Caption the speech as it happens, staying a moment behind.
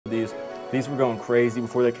These were going crazy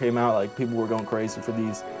before they came out. Like, people were going crazy for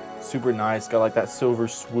these. Super nice. Got like that silver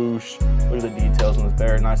swoosh. Look at the details on this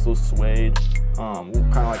pair. Nice little suede. Kind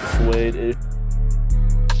of like a suede-ish.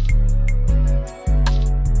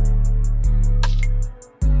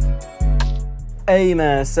 Hey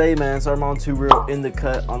man, so I'm on Too Real in the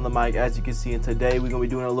cut on the mic, as you can see. And today we're gonna be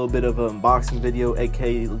doing a little bit of an unboxing video,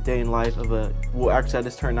 aka day in life of a, well, actually I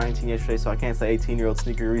just turned 19 yesterday, so I can't say 18-year-old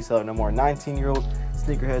sneaker reseller no more. 19-year-old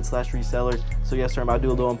sneakerhead slash reseller. So yes sir, I'm about to do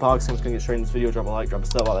a little unboxing. I'm just gonna get straight into this video. Drop a like, drop a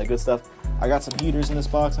sub, all that good stuff. I got some heaters in this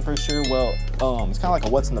box, I'm pretty sure. Well, it's kind of like a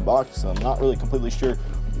what's in the box, so I'm not really completely sure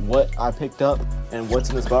what I picked up and what's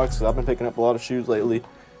in this box. So I've been picking up a lot of shoes lately.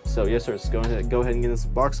 So yes sir, let's go ahead and get this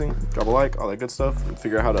unboxing. Drop a like, all that good stuff, and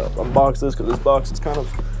figure out how to unbox this, because this box is kind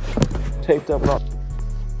of taped up.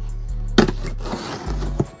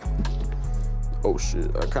 Oh shit,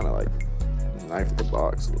 I kind of like knifed the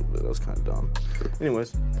box a little bit. That was kind of dumb.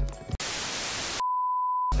 Anyways,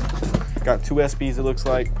 got two SBs, it looks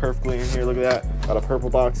like, perfectly in here. Look at that. Got a purple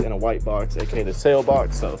box and a white box, aka the sale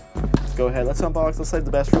box. So let's go ahead, let's unbox. Let's save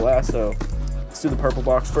the best for last. So let's do the purple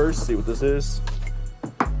box first, see what this is.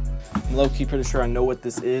 I'm low-key pretty sure I know what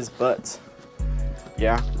this is, but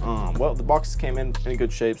yeah. Well, the boxes came in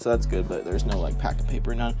good shape, so that's good, but there's no like pack of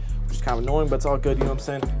paper or none, which is kind of annoying, but it's all good, you know what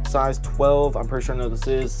I'm saying? Size 12, I'm pretty sure I know what this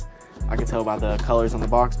is. I can tell by the colors on the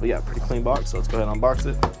box, but yeah, pretty clean box. So let's go ahead and unbox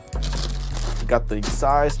it. We got the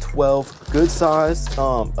size 12, good size,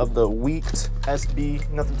 of the Wheat SB.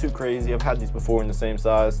 Nothing too crazy. I've had these before in the same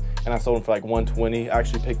size, and I sold them for like 120. I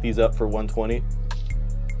actually picked these up for 120.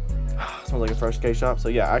 Smells like a fresh K shop. So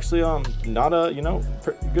yeah, actually not a, you know,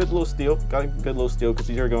 good little steal. Got a good little steal, because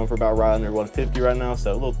these are going for about right under 150 right now,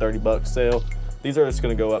 so a little 30 bucks sale. These are just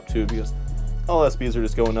going to go up too, because all SBs are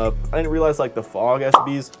just going up. I didn't realize like the fog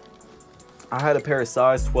SBs, I had a pair of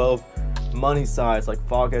size 12 money size like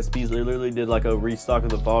fog SBs. They literally did like a restock of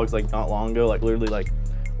the fogs like not long ago, like literally like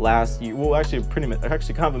last year. Well, actually kind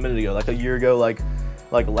of a minute ago, like a year ago, like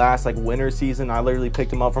last like winter season. I literally picked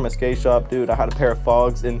them up from a skate shop, dude. I had a pair of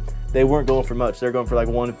fogs and they weren't going for much. They're going for like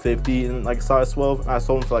 150 and like size 12. I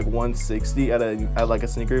sold them for like 160 at like a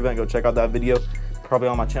sneaker event. Go check out that video, probably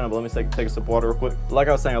on my channel. But let me take a sip of water real quick. Like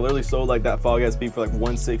I was saying, I literally sold like that fog SB for like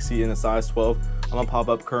 160 in a size 12. I'm gonna pop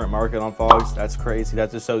up current market on fogs. That's crazy.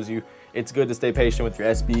 That just shows you it's good to stay patient with your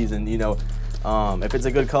SBs, and you know, if it's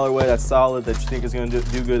a good colorway that's solid that you think is gonna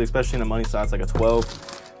do good, especially in a money size like a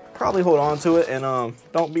 12, probably hold on to it, and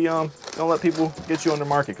don't let people get you under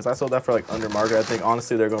market, because I sold that for like under market. I think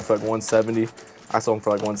honestly they're going for like 170. I sold them for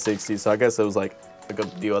like 160, so I guess it was like a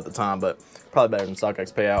good deal at the time, but probably better than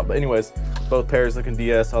StockX payout. But anyways, both pairs looking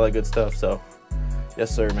DS, all that good stuff. So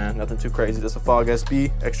yes sir, man, nothing too crazy. Just a fog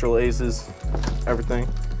SB, extra laces, everything.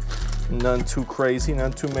 None too crazy,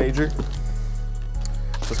 none too major.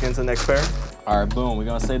 Let's get into the next pair. All right, boom, we're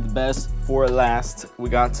gonna save the best for last. We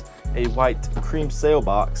got a white cream sale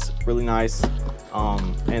box, really nice,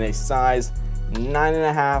 and a size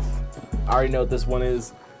 9.5. I already know what this one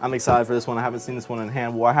is. I'm excited for this one. I haven't seen this one in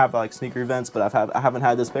hand. Well, I have like sneaker events, but I haven't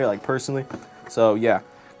had this pair like personally. So yeah,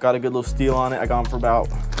 got a good little steal on it. I got them for about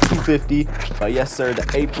 $250. But yes sir, the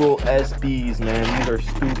April SBs, man, these are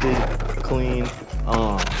stupid clean.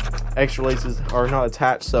 Extra laces are not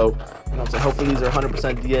attached, so you know what I'm saying, hopefully these are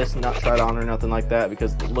 100% DS, not tried on or nothing like that,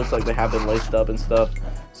 because it looks like they have been laced up and stuff.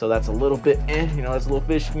 So that's a little bit you know, that's a little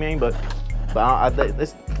fishy, man, but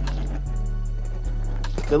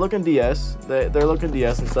they're looking DS. They're looking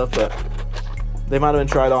DS and stuff, but they might have been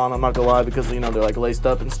tried on, I'm not gonna lie, because you know they're like laced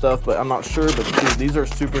up and stuff, but I'm not sure. But dude, these are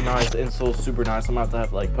super nice. The insole's super nice. I'm about to have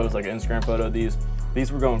to like post like an Instagram photo of these.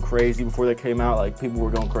 These were going crazy before they came out. Like, people were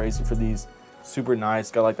going crazy for these. Super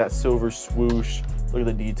nice. Got like that silver swoosh. Look at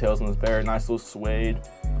the details on this pair. Nice little suede,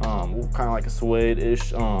 kind of like a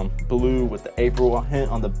suede-ish blue with the April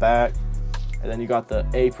hint on the back, and then you got the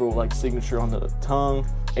April like signature on the tongue,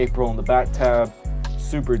 April on the back tab.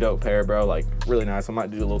 Super dope pair, bro. Like, really nice. I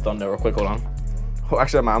might do a little thumbnail real quick. Hold on. Oh,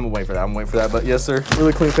 actually, I'm waiting for that. I'm waiting for that. But yes sir,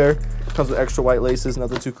 really clean pair. Comes with extra white laces.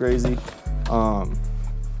 Nothing too crazy. Hold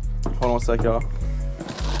on a sec, y'all.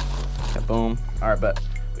 Yeah, boom. All right, but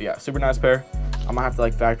yeah, super nice pair. I'm gonna have to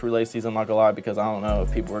like factory lace these, I'm not gonna lie, because I don't know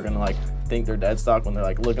if people are gonna like think they're dead stock when they're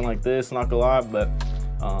like looking like this, not gonna lie. But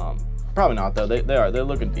probably not though. They're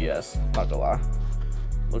looking DS, not gonna lie.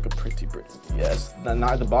 Looking pretty DS.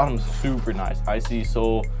 The bottom's super nice. Icy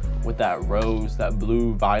sole with that rose, that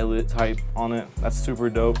blue violet type on it. That's super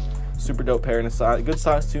dope. Super dope pair in a size, good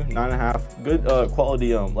size too, 9.5. Good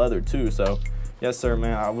quality leather too. So yes sir,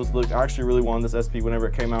 man. I actually really wanted this SB whenever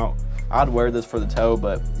it came out. I'd wear this for the toe,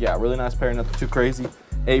 but yeah, really nice pair, nothing too crazy.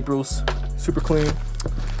 April's super clean,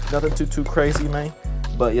 nothing too crazy, man.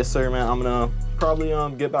 But yes sir, man, I'm gonna probably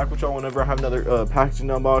get back with y'all whenever I have another packaging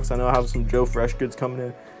to unbox. I know I have some Joe Fresh goods coming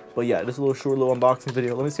in, but yeah, just a little short little unboxing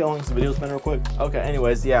video. Let me see how long this video's been real quick. Okay,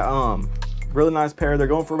 anyways, yeah, really nice pair. They're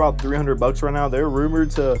going for about 300 bucks right now. They're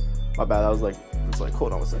rumored to, my bad, it's like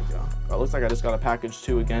hold on a second, y'all. Oh, it looks like I just got a package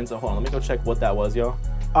too again, so hold on, let me go check what that was, y'all.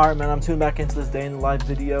 All right, man, I'm tuning back into this day in the life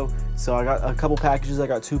video. So I got a couple packages. I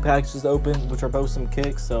got 2 packages open, which are both some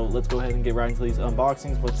kicks. So let's go ahead and get right into these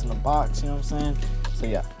unboxings. What's in the box, you know what I'm saying? So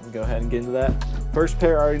yeah, we'll go ahead and get into that. First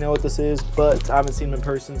pair, I already know what this is, but I haven't seen them in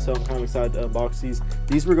person, so I'm kind of excited to unbox these.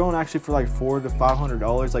 These were going actually for like $400 to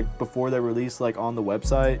 $500, like before they released like on the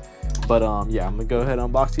website. But yeah, I'm gonna go ahead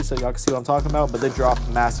and unbox these so y'all can see what I'm talking about. But they dropped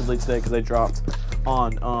massively today because they dropped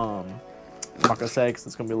on I'm not gonna say because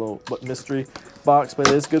it's gonna be a little mystery box, but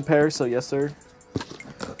it is a good pair, so yes sir.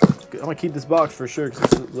 I'm gonna keep this box for sure because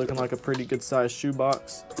this is looking like a pretty good sized shoe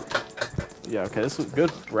box. Yeah, okay, this is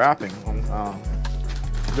good wrapping.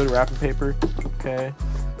 Good wrapping paper. Okay,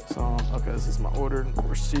 so okay, this is my order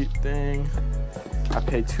receipt thing. I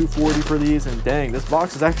paid $240 for these, and dang, this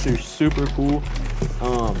box is actually super cool.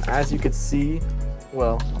 As you can see,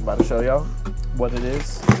 well, I'm about to show y'all what it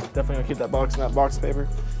is. Definitely gonna keep that box in that box paper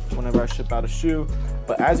whenever I ship out a shoe.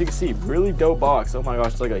 But as you can see, really dope box. Oh my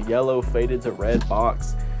gosh, it's like a yellow faded to red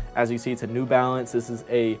box. As you see, it's a New Balance. This is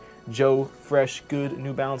a Joe Fresh Good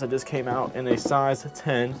New Balance that just came out in a size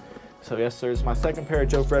 10. So yes sir, it's my second pair of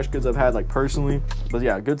Joe Fresh goods I've had like personally. But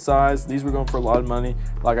yeah, good size. These were going for a lot of money.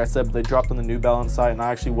 Like I said, they dropped on the New Balance site, and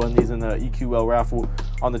I actually won these in the EQL raffle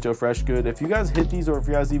on the Joe Fresh good. If you guys hit these, or if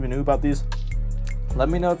you guys even knew about these, let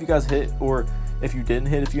me know if you guys hit, or if you didn't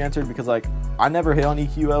hit, if you entered, because like I never hit on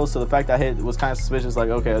EQL, so the fact I hit was kind of suspicious. Like,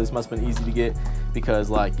 okay, this must have been easy to get, because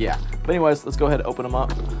like, yeah. But anyways, let's go ahead and open them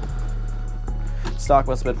up. Stock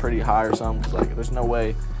must have been pretty high or something, because like there's no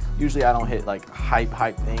way. Usually I don't hit like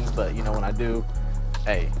hype things, but you know, when I do,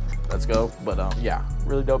 hey, let's go. But yeah,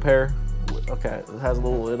 really dope pair. Okay, it has a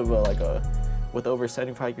little bit of a like a with over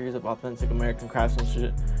 75 years of authentic American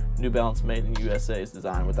craftsmanship. New Balance made in USA is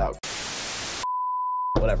designed without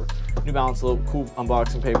whatever. New Balance, a little cool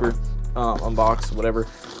unboxing paper, unbox, whatever.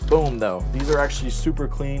 Boom, though. These are actually super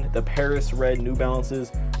clean. The Paris red New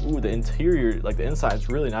Balances. Ooh, the interior, like the inside's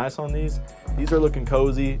really nice on these. These are looking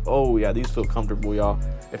cozy. Oh yeah, these feel comfortable, y'all.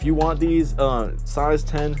 If you want these, size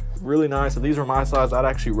 10, really nice. If these were my size, I'd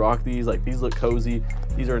actually rock these. Like, these look cozy.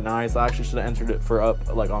 These are nice. I actually should have entered it for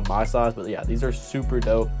up, like on my size, but yeah, these are super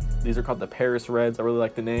dope. These are called the Paris Reds. I really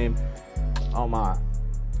like the name. Oh my.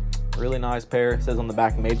 Really nice pair. It says on the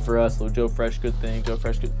back, made for us. Little Joe Fresh Good thing. Joe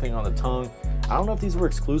Fresh Good thing on the tongue. I don't know if these were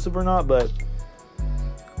exclusive or not, but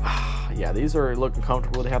yeah, these are looking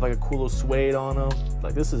comfortable. They have like a cool little suede on them.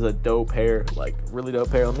 Like, this is a dope pair. Like, really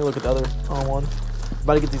dope pair. Let me look at the other one. I'm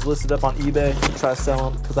about to get these listed up on eBay and try to sell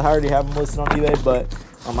them, because I already have them listed on eBay, but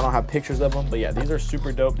I don't have pictures of them. But yeah, these are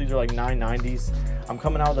super dope. These are like $9.90s. I'm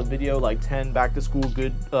coming out with a video like 10 back to school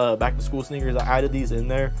sneakers. I added these in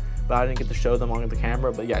there, but I didn't get to show them on the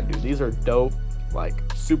camera. But yeah, dude, these are dope. Like,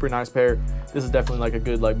 super nice pair. This is definitely like a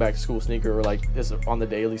good like back to school sneaker, or like this on the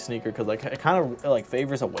daily sneaker, because like it kind of like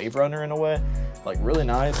favors a wave runner in a way. Like, really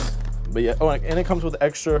nice. But yeah, oh, and it comes with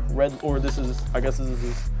extra red, or this is, I guess this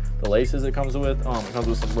is the laces it comes with. It comes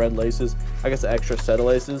with some red laces. I guess an extra set of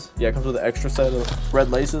laces. Yeah, it comes with an extra set of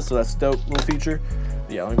red laces, so that's a dope little feature.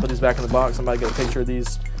 But yeah, let me put these back in the box. I'm about to get a picture of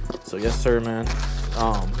these. So yes sir, man.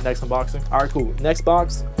 Next unboxing. All right, cool. Next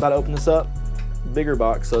box. About to open this up. Bigger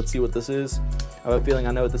box. So let's see what this is. I have a feeling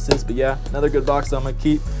I know what this is, but yeah, another good box that I'm gonna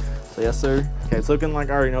keep. So yes sir. Okay, it's looking like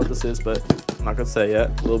I already know what this is, but I'm not gonna say yet.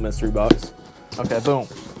 A little mystery box. Okay, boom.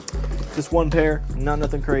 Just one pair,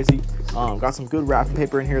 nothing crazy. Got some good wrapping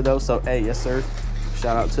paper in here though, so hey, yes sir.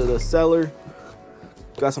 Shout out to the seller.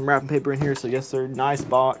 Got some wrapping paper in here, so yes sir. Nice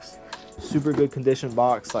box, super good condition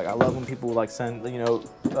box. Like, I love when people like send, you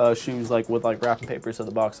know, shoes like with like wrapping paper so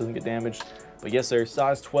the box doesn't get damaged. But yes sir,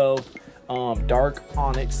 size 12. Dark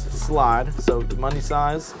onyx slide, so the money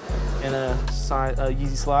size, and a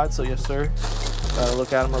Yeezy slide. So yes sir,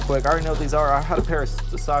 look at them real quick. I already know what these are. I had a pair of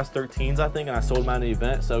size 13s, I think, and I sold them at an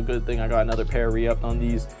event, so good thing I got another pair re-upped on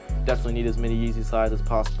these. Definitely need as many Yeezy slides as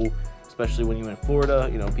possible, especially when you're in Florida.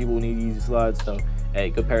 You know, people need Yeezy slides, so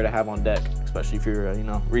hey, good pair to have on deck, especially if you're you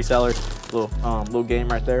know, reseller. Little game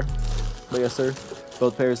right there. But yes sir,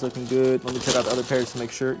 both pairs looking good. Let me check out the other pairs to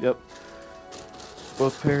make sure. Yep,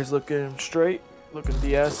 both pairs looking straight, looking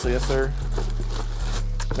DS. So yes sir,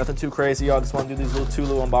 nothing too crazy, y'all. Just want to do these two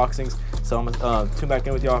little unboxings. So I'm gonna tune back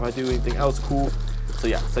in with y'all if I do anything else cool. So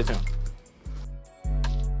yeah, stay tuned.